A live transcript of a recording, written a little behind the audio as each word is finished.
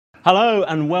Hello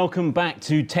and welcome back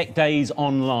to Tech Days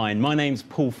Online. My name's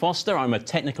Paul Foster. I'm a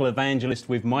technical evangelist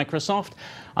with Microsoft,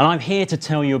 and I'm here to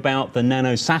tell you about the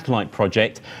nanosatellite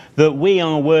project that we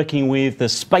are working with the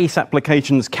Space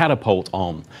Applications Catapult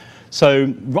on.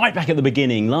 So right back at the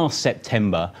beginning, last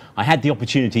September, I had the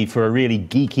opportunity for a really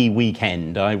geeky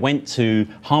weekend. I went to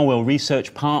Harwell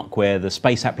Research Park, where the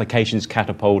Space Applications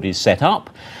Catapult is set up.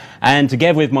 And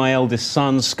together with my eldest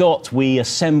son, Scott, we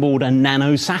assembled a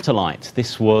nanosatellite.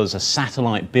 This was a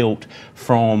satellite built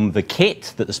from the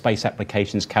kit that the Space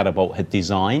Applications Catapult had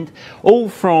designed, all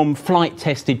from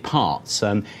flight-tested parts.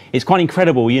 It's quite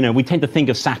incredible, you know, we tend to think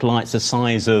of satellites the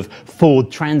size of Ford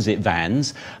Transit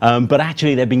vans, but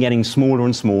actually they've been getting smaller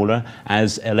and smaller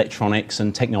as electronics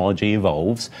and technology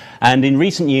evolves. And in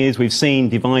recent years, we've seen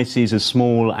devices as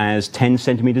small as 10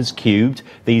 centimeters cubed.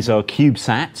 These are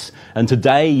CubeSats, and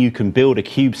today you can build a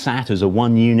CubeSat as a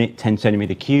 1-unit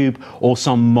 10-centimeter cube or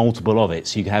some multiple of it.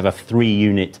 So you can have a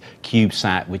 3-unit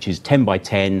CubeSat, which is 10 by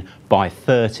 10 by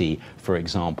 30, for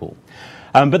example.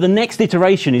 But the next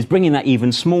iteration is bringing that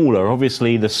even smaller.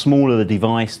 Obviously, the smaller the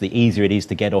device, the easier it is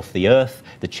to get off the Earth,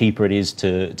 the cheaper it is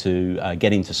to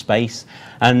get into space.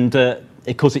 And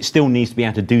of course, it still needs to be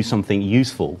able to do something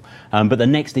useful. But the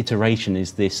next iteration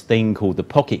is this thing called the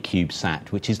Pocket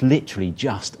CubeSat, which is literally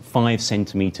just 5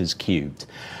 centimeters cubed.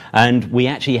 And we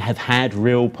actually have had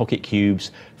real pocket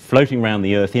cubes floating around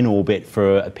the Earth in orbit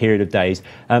for a period of days,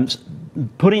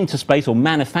 put into space, or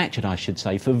manufactured, I should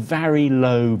say, for very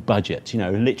low budget, you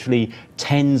know, literally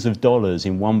tens of dollars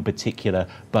in one particular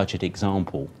budget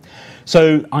example.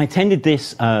 So I attended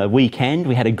this weekend.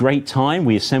 We had a great time.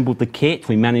 We assembled the kit.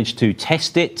 We managed to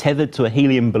test it tethered to a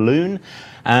helium balloon.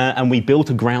 And we built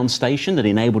a ground station that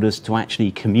enabled us to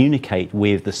actually communicate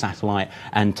with the satellite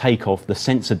and take off the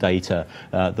sensor data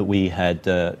that we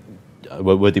had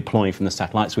were deploying from the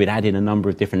satellite. So we'd add in a number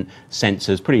of different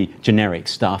sensors, pretty generic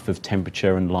stuff of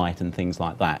temperature and light and things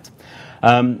like that.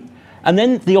 And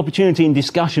then the opportunity and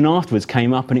discussion afterwards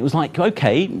came up, and it was like,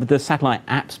 okay, the satellite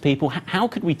apps people, how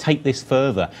could we take this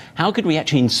further? How could we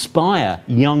actually inspire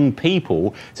young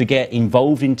people to get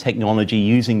involved in technology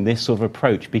using this sort of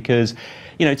approach? Because,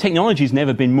 you know, technology's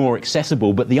never been more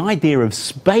accessible, but the idea of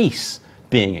space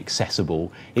being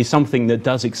accessible is something that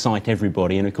does excite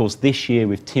everybody. And of course, this year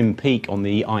with Tim Peake on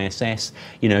the ISS,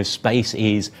 you know, space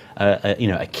is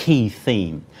a key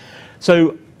theme.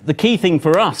 So the key thing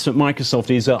for us at Microsoft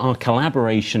is our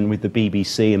collaboration with the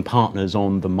BBC and partners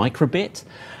on the microbit.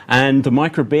 And the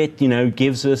microbit, you know,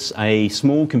 gives us a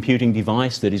small computing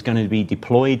device that is going to be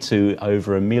deployed to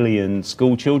over 1 million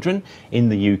school children in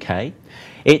the UK.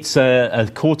 It's a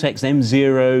Cortex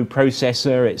M0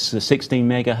 processor, it's 16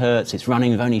 megahertz, it's running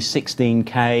with only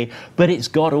 16K, but it's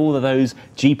got all of those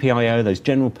GPIO, those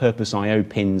general purpose IO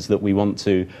pins that we want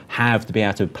to have to be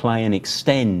able to play and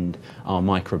extend our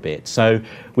microbit. So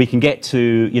we can get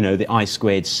to, you know, the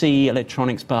I2C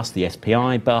electronics bus, the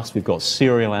SPI bus, we've got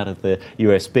serial out of the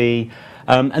USB.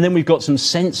 And then we've got some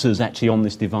sensors actually on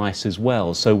this device as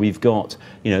well. So we've got,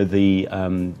 you know, the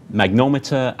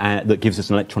magnometer that gives us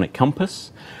an electronic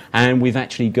compass, and we've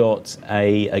actually got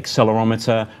a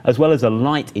accelerometer as well as a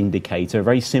light indicator, a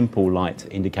very simple light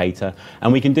indicator,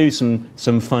 and we can do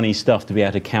some funny stuff to be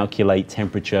able to calculate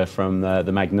temperature from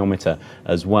the magnometer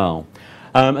as well.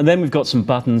 And then we've got some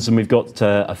buttons, and we've got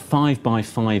a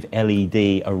 5x5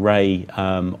 LED array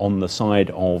on the side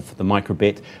of the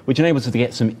microbit, which enables us to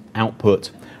get some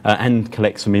output and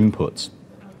collect some inputs.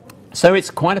 So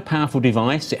it's quite a powerful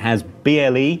device. It has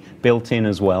BLE built in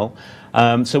as well.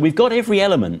 So we've got every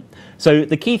element. So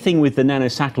the key thing with the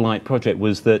nanosatellite project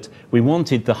was that we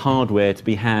wanted the hardware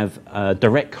to have a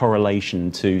direct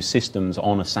correlation to systems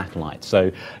on a satellite.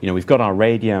 So, you know, we've got our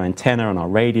radio antenna and our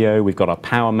radio, we've got our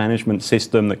power management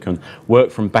system that can work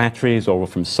from batteries or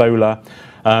from solar.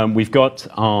 We've got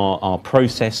our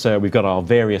processor, we've got our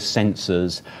various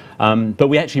sensors, but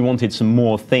we actually wanted some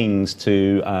more things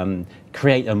to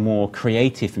create a more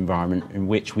creative environment in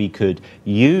which we could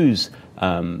use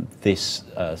this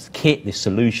kit, this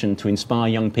solution, to inspire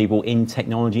young people in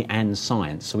technology and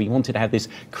science. So we wanted to have this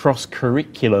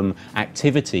cross-curriculum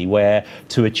activity where,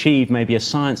 to achieve maybe a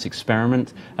science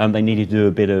experiment, they needed to do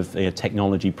a bit of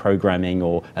technology programming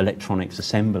or electronics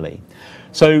assembly.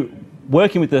 So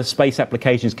working with the Space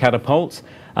Applications Catapult,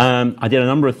 I did a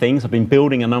number of things. I've been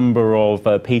building a number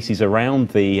of pieces around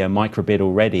the microbit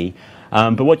already.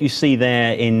 But what you see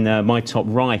there in my top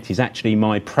right is actually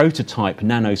my prototype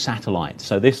nanosatellite.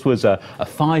 So this was a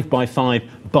 5x5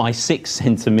 by 6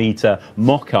 centimeter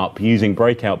mock-up using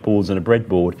breakout boards and a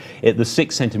breadboard. The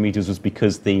 6 centimeters was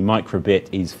because the microbit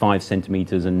is 5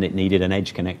 centimeters and it needed an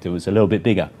edge connector, it was a little bit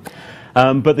bigger.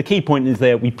 But the key point is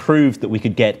that we proved that we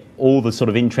could get all the sort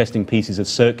of interesting pieces of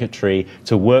circuitry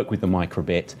to work with the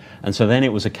microbit. And so then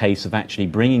it was a case of actually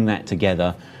bringing that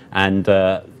together and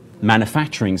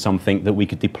manufacturing something that we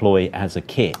could deploy as a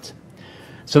kit.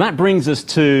 So that brings us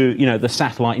to, the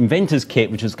Satellite Inventors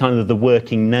Kit, which is kind of the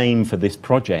working name for this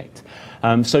project.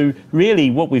 So really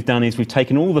what we've done is we've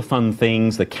taken all the fun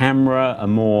things, the camera, a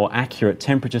more accurate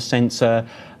temperature sensor,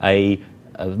 a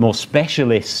more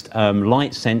specialist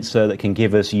light sensor that can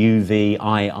give us UV,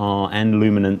 IR and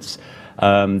luminance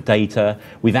data.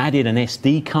 We've added an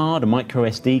SD card, a micro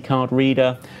SD card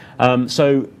reader.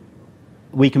 So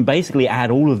we can basically add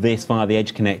all of this via the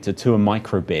edge connector to a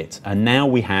microbit, and now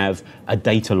we have a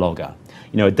data logger.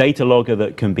 A data logger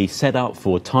that can be set up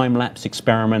for time-lapse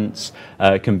experiments,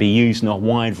 can be used in a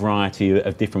wide variety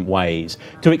of different ways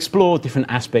to explore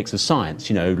different aspects of science,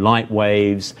 light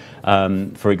waves,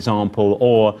 for example,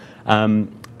 or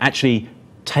actually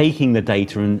taking the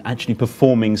data and actually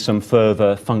performing some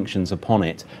further functions upon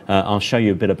it. I'll show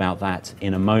you a bit about that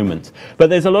in a moment. But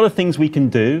there's a lot of things we can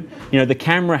do. The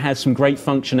camera has some great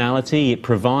functionality. It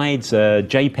provides a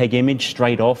JPEG image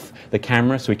straight off the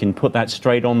camera, so we can put that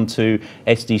straight onto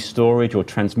SD storage or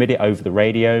transmit it over the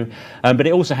radio. But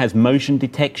it also has motion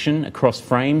detection across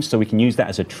frames, so we can use that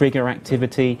as a trigger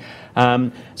activity.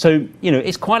 So,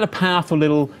 it's quite a powerful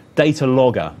little data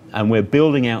logger, and we're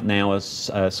building out now a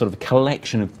sort of a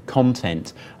collection of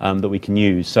content that we can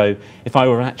use. So if I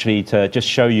were actually to just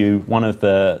show you one of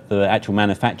the actual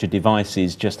manufactured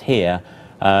devices just here,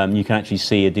 you can actually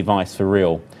see a device for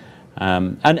real.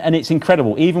 And it's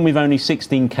incredible, even with only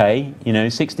 16K,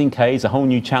 16K is a whole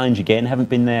new challenge again, haven't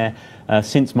been there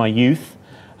since my youth.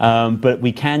 But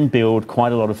we can build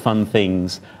quite a lot of fun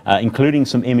things, including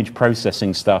some image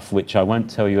processing stuff, which I won't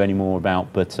tell you any more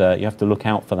about, but you have to look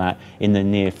out for that in the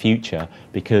near future,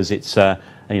 because it's a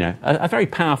very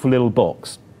powerful little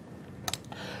box.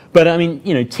 But I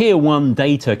mean, tier 1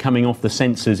 data coming off the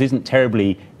sensors isn't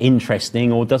terribly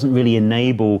interesting, or doesn't really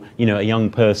enable, a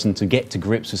young person to get to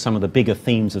grips with some of the bigger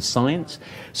themes of science.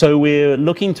 So we're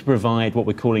looking to provide what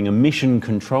we're calling a mission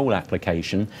control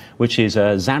application, which is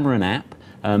a Xamarin app,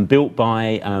 built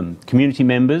by community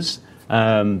members,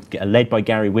 led by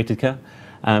Gary Whitaker.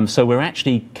 So we're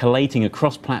actually collating a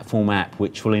cross-platform app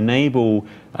which will enable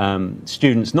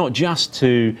students not just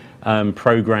to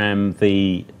program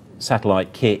the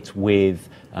satellite kit with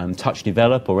Touch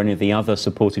Develop or any of the other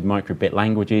supported microbit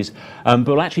languages, but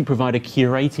will actually provide a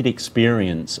curated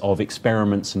experience of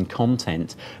experiments and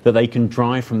content that they can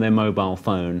drive from their mobile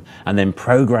phone and then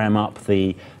program up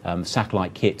the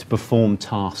satellite kit to perform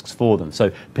tasks for them.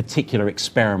 So particular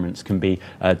experiments can be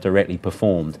directly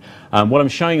performed. What I'm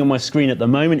showing on my screen at the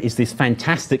moment is this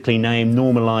fantastically named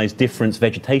Normalized Difference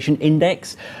Vegetation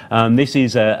Index. This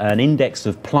is an index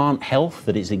of plant health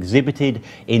that is exhibited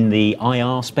in the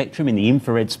IR spectrum, in the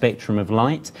infrared spectrum of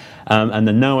light, and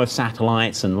the NOAA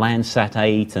satellites and Landsat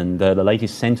 8 and the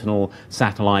latest Sentinel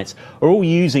satellites are all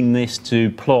using this to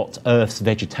plot Earth's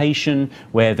vegetation,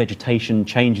 where vegetation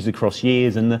changes across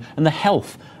years, and the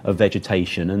health of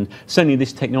vegetation. And certainly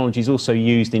this technology is also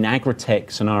used in agri-tech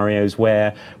scenarios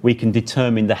where we can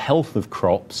determine the health of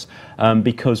crops,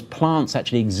 because plants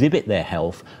actually exhibit their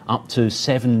health up to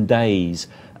 7 days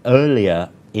earlier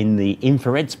in the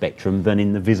infrared spectrum than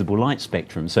in the visible light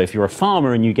spectrum. So if you're a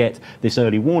farmer and you get this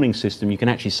early warning system, you can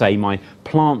actually say, my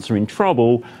plants are in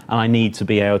trouble and I need to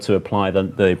be able to apply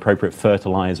the appropriate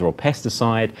fertilizer or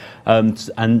pesticide.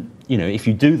 And if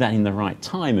you do that in the right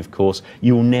time, of course,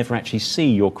 you will never actually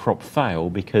see your crop fail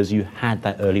because you had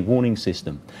that early warning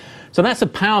system. So that's a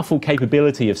powerful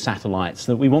capability of satellites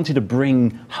that we wanted to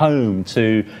bring home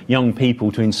to young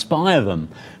people to inspire them.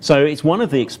 So it's one of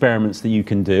the experiments that you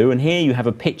can do. And here you have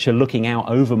a picture looking out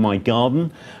over my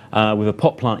garden with a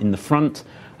pot plant in the front.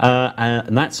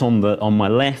 And that's on my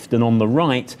left, and on the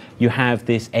right you have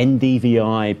this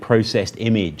NDVI processed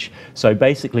image. So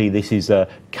basically this is a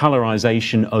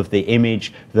colorization of the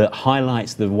image that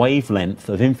highlights the wavelength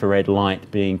of infrared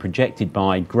light being projected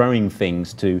by growing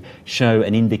things to show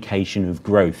an indication of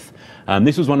growth.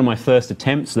 This was one of my first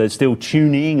attempts. There's still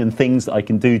tuning and things that I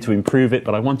can do to improve it,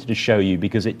 but I wanted to show you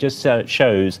because it just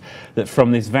shows that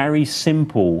from this very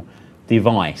simple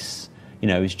device,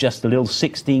 it's just a little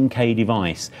 16K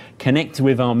device connected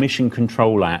with our mission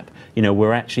control app.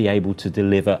 We're actually able to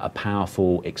deliver a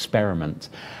powerful experiment.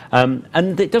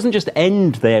 And it doesn't just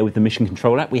end there with the mission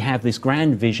control app. We have this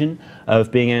grand vision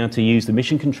of being able to use the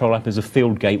mission control app as a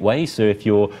field gateway. So if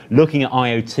you're looking at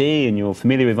IoT and you're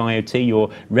familiar with IoT,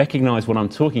 you'll recognize what I'm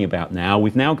talking about now.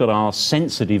 We've now got our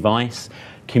sensor device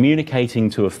communicating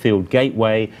to a field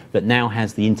gateway that now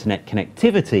has the internet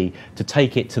connectivity to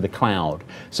take it to the cloud.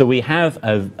 So we have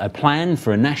a plan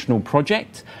for a national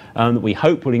project that we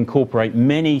hope will incorporate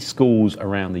many schools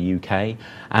around the UK,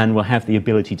 and will have the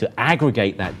ability to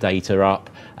aggregate that data up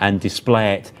and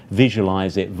display it,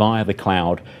 visualize it via the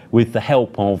cloud with the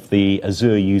help of the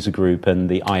Azure User Group and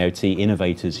the IoT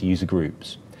Innovators User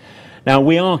Groups. Now,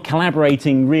 we are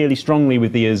collaborating really strongly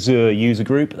with the Azure User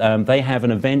Group. They have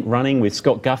an event running with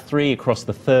Scott Guthrie across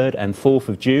the 3rd and 4th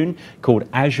of June called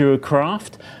Azure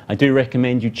Craft. I do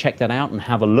recommend you check that out and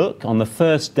have a look. On the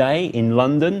first day in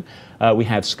London, we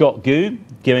have Scott Gu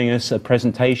giving us a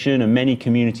presentation, and many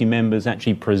community members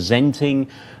actually presenting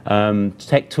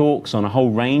tech talks on a whole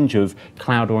range of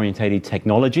cloud-orientated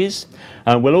technologies.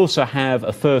 We'll also have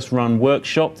a first run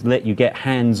workshop to let you get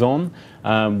hands-on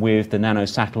with the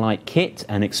nanosatellite kit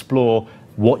and explore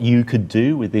what you could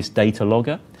do with this data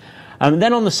logger. And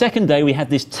then on the second day, we had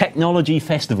this technology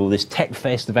festival, this tech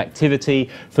fest of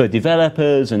activity for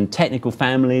developers and technical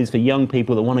families, for young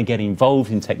people that want to get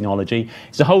involved in technology.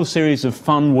 It's a whole series of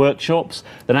fun workshops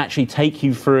that actually take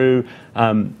you through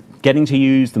getting to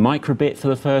use the microbit for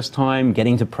the first time,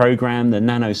 getting to program the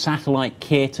nanosatellite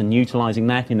kit and utilizing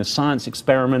that in a science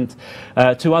experiment,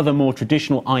 to other more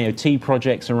traditional IoT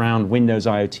projects around Windows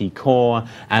IoT Core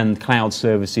and cloud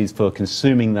services for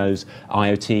consuming those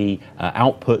IoT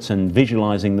outputs and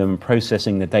visualizing them,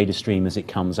 processing the data stream as it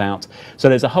comes out. So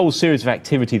there's a whole series of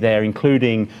activity there,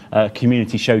 including a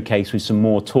community showcase with some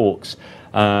more talks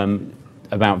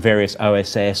about various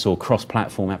OSS or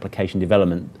cross-platform application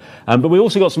development. But we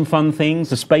also got some fun things.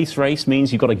 The space race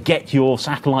means you've got to get your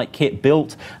satellite kit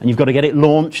built, and you've got to get it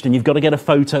launched, and you've got to get a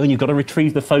photo, and you've got to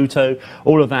retrieve the photo.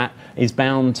 All of that is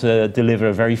bound to deliver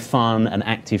a very fun and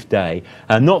active day.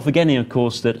 Not forgetting, of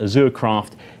course, that Azure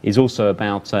Craft is also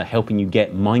about helping you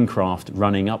get Minecraft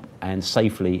running up and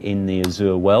safely in the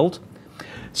Azure world.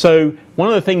 So one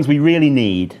of the things we really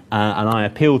need, and I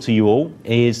appeal to you all,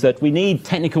 is that we need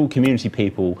technical community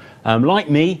people like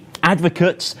me,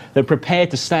 advocates that are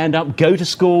prepared to stand up, go to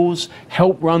schools,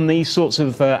 help run these sorts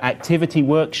of activity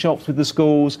workshops with the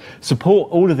schools,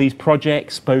 support all of these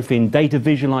projects, both in data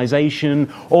visualization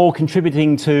or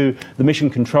contributing to the Mission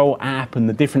Control app and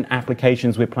the different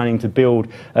applications we're planning to build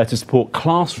to support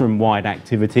classroom-wide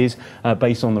activities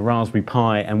based on the Raspberry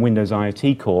Pi and Windows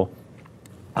IoT Core.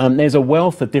 There's a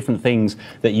wealth of different things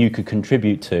that you could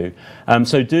contribute to.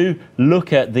 So do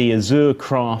look at the Azure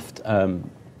Craft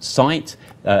site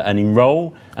and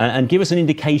enroll, and give us an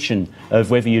indication of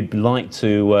whether you'd like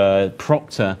to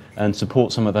proctor and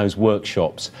support some of those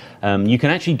workshops. You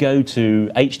can actually go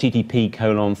to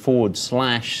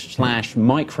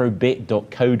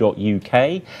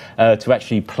http://microbit.co.uk to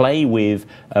actually play with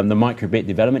the microbit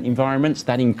development environments.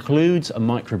 That includes a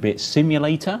microbit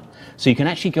simulator. So you can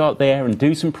actually go out there and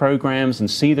do some programs and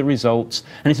see the results.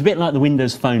 And it's a bit like the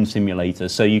Windows Phone simulator.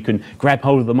 So you can grab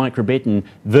hold of the microbit and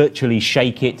virtually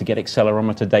shake it to get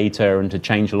accelerometer data and to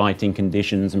change lighting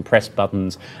conditions and press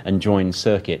buttons and join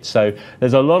circuits. So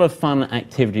there's a lot of fun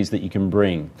activities that you can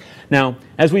bring. Now,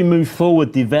 as we move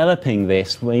forward developing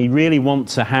this, we really want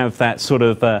to have that sort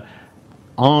of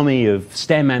army of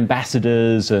STEM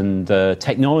ambassadors and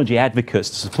technology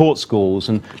advocates to support schools,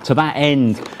 and to that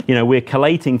end, you know, we're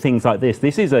collating things like this.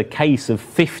 This is a case of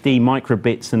 50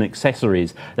 microbits and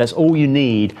accessories. That's all you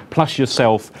need, plus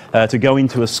yourself, to go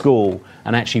into a school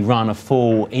and actually run a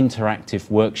full interactive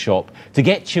workshop to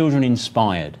get children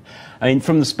inspired. I mean,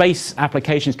 from the Space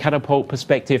Applications Catapult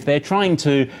perspective, they're trying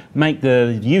to make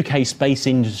the UK space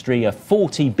industry a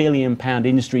 £40 billion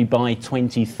industry by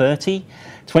 2030.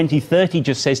 2030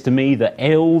 just says to me that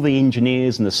all the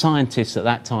engineers and the scientists at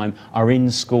that time are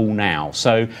in school now.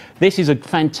 So this is a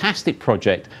fantastic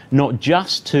project, not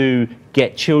just to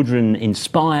get children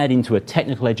inspired into a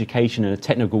technical education and a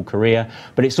technical career,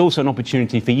 but it's also an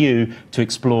opportunity for you to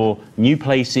explore new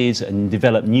places and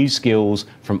develop new skills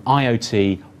from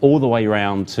IoT all the way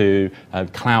around to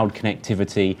cloud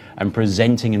connectivity and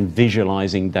presenting and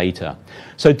visualizing data.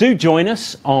 So do join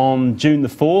us on June the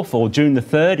 4th or June the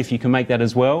 3rd, if you can make that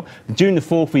as well. June the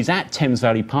 4th is at Thames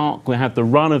Valley Park. We'll have the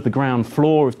run of the ground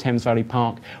floor of Thames Valley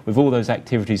Park with all those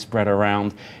activities spread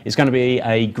around. It's going to be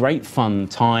a great fun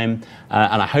time,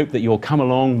 and I hope that you'll come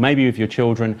along, maybe with your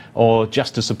children, or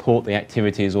just to support the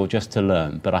activities or just to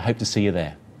learn. But I hope to see you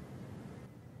there.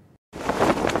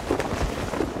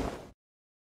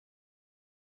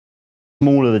 The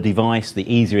smaller the device,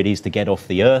 the easier it is to get off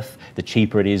the Earth, the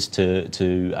cheaper it is to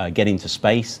get into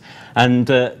space. And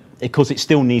of course, it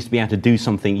still needs to be able to do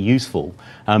something useful.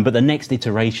 But the next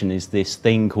iteration is this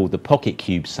thing called the Pocket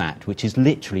CubeSat, which is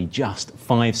literally just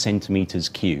 5 centimeters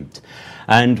cubed.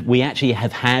 And we actually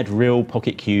have had real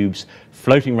pocket cubes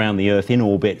floating around the Earth in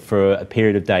orbit for a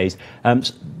period of days.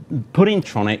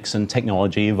 Puttingtronics and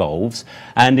technology evolves,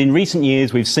 and in recent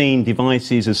years we've seen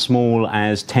devices as small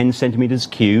as 10 centimeters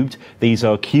cubed. These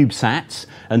are CubeSats,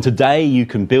 and today you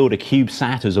can build a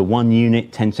CubeSat as a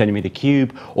 1-unit 10 centimeter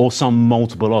cube or some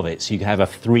multiple of it. So you can have a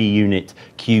 3-unit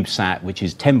CubeSat which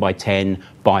is 10 by 10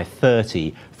 by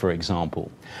 30, for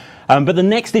example. But the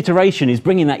next iteration is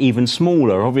bringing that even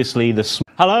smaller. Obviously,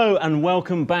 Hello and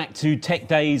welcome back to Tech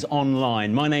Days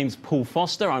Online. My name's Paul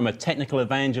Foster. I'm a technical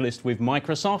evangelist with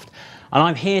Microsoft, and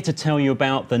I'm here to tell you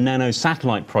about the Nano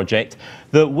satellite project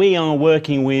that we are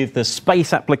working with the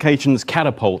Space Applications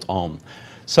Catapult on.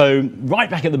 So right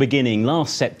back at the beginning,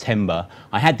 last September,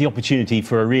 I had the opportunity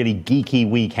for a really geeky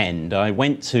weekend. I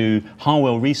went to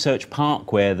Harwell Research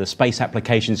Park, where the Space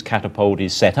Applications Catapult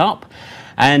is set up.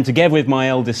 And together with my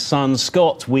eldest son,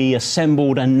 Scott, we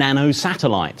assembled a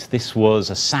nanosatellite. This was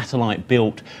a satellite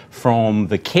built from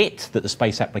the kit that the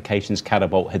Space Applications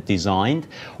Catapult had designed,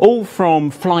 all from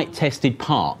flight-tested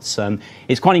parts.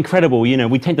 It's quite incredible, you know,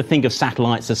 we tend to think of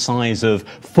satellites the size of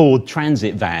Ford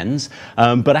Transit vans,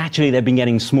 but actually they've been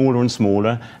getting smaller and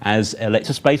smaller as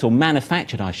electrospace, or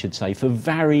manufactured, I should say, for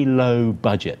very low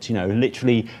budget, you know,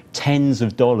 literally tens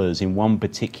of dollars in one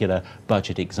particular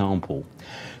budget example.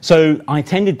 So I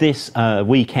attended this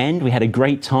weekend. We had a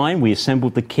great time. We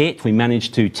assembled the kit. We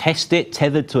managed to test it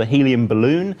tethered to a helium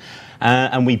balloon.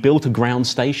 And we built a ground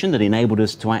station that enabled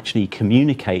us to actually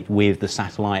communicate with the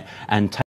satellite and take